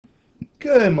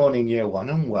Good morning, Year 1,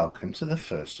 and welcome to the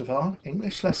first of our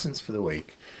English lessons for the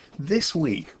week. This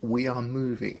week we are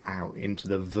moving out into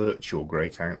the virtual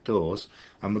great outdoors,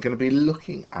 and we're going to be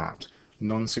looking at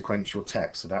non-sequential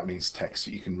text. So that means text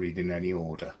that you can read in any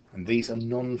order. And these are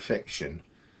non-fiction,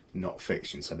 not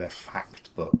fiction, so they're fact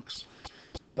books.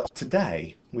 But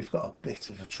today we've got a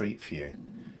bit of a treat for you.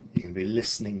 You can be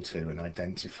listening to and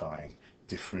identifying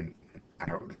different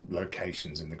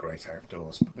locations in the great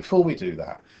outdoors. But before we do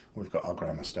that, we've got our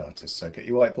grammar starters. So get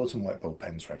your whiteboards and whiteboard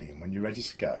pens ready, and when you're ready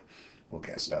to go, we'll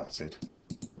get started.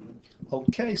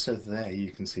 Okay, so there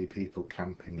you can see people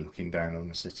camping, looking down on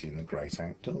the city in the great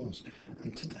outdoors.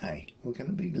 And today we're going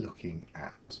to be looking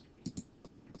at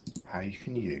how you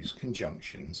can use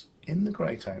conjunctions in the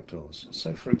great outdoors.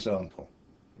 So for example,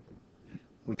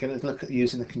 we're going to look at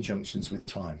using the conjunctions with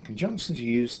time. Conjunctions are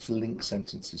used to link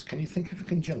sentences. Can you think of a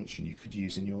conjunction you could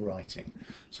use in your writing?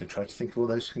 So try to think of all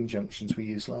those conjunctions we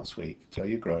used last week. Tell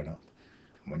your grown-up.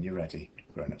 And when you're ready,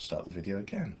 grown-up, start the video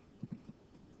again.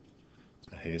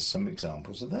 So here's some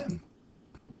examples of them.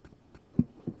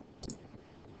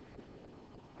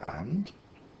 And,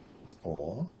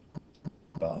 or,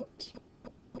 but,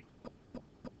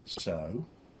 so,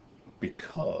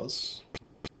 because,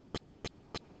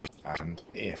 and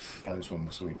if. Those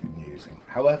ones we've been using.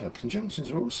 However, conjunctions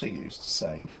are also used to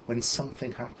say when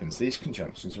something happens. These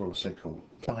conjunctions are also called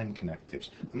time connectives.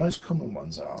 The most common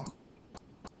ones are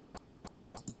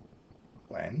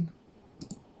when,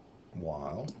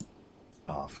 while,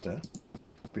 after,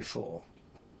 before.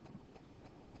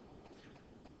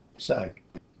 So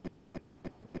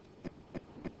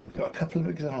we've got a couple of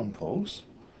examples.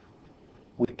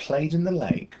 We played in the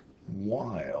lake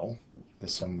while the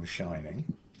sun was shining,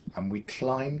 and we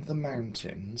climbed the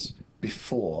mountains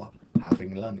before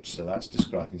having lunch. So that's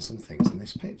describing some things in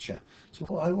this picture. So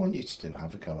what I want you to do,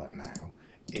 have a go at now,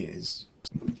 is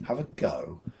have a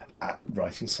go at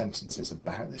writing sentences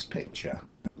about this picture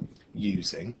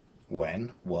using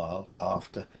when, while,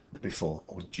 after, before,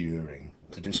 or during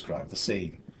to describe the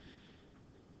scene.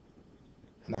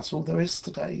 And that's all there is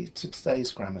today to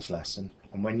today's grammar lesson.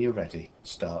 And when you're ready,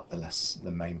 start the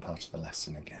main part of the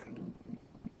lesson again.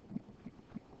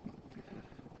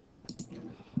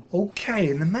 Okay,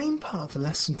 in the main part of the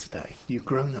lesson today, you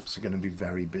grown-ups are going to be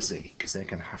very busy because they're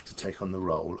going to have to take on the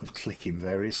role of clicking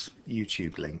various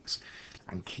YouTube links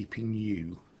and keeping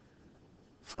you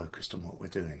focused on what we're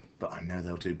doing. But I know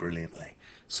they'll do brilliantly.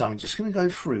 So I'm just going to go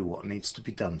through what needs to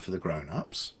be done for the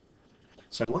grown-ups.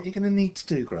 So what you're going to need to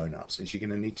do, grown-ups, is you're going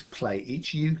to need to play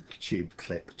each YouTube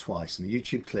clip twice. And the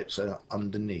YouTube clips are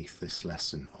underneath this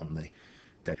lesson on the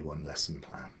Day 1 lesson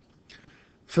plan.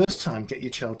 First time, get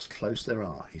your child to close their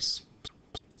eyes,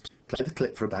 play the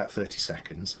clip for about 30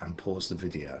 seconds and pause the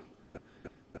video.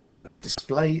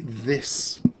 Display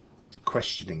this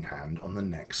questioning hand on the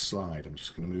next slide. I'm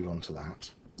just going to move on to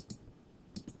that.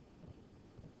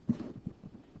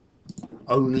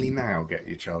 Only now get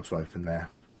your child to open their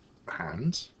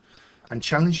hands and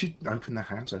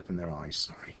open their eyes,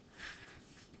 sorry.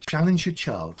 Challenge your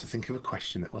child to think of a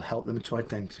question that will help them to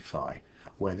identify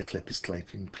where the clip is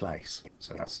taking place.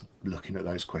 So that's looking at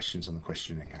those questions on the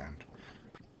questioning hand.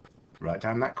 Write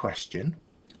down that question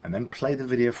and then play the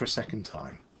video for a second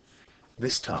time.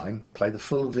 This time, play the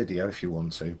full video if you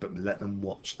want to, but let them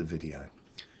watch the video.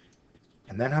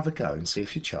 And then have a go and see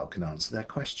if your child can answer their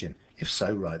question. If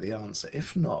so, write the answer.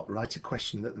 If not, write a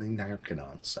question that they now can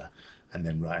answer and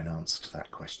then write an answer to that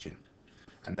question.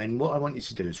 And then what I want you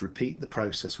to do is repeat the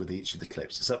process with each of the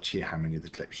clips. It's up to you how many of the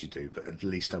clips you do, but at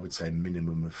least I would say a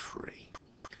minimum of 3.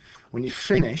 When you've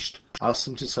finished, ask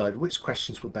them to decide which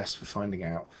questions were best for finding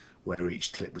out where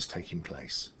each clip was taking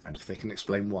place. And if they can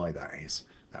explain why that is,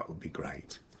 that would be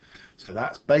great. So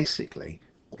that's basically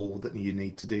all that you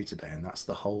need to do today, and that's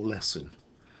the whole lesson.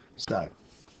 So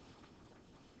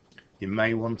you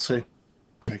may want to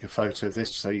take a photo of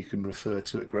this so you can refer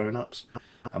to it, grown-ups.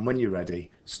 And when you're ready,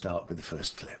 start with the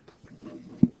first clip.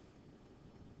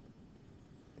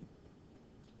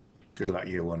 Good luck,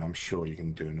 Year 1. I'm sure you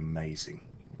can do an amazing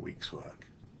week's work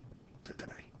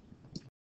today.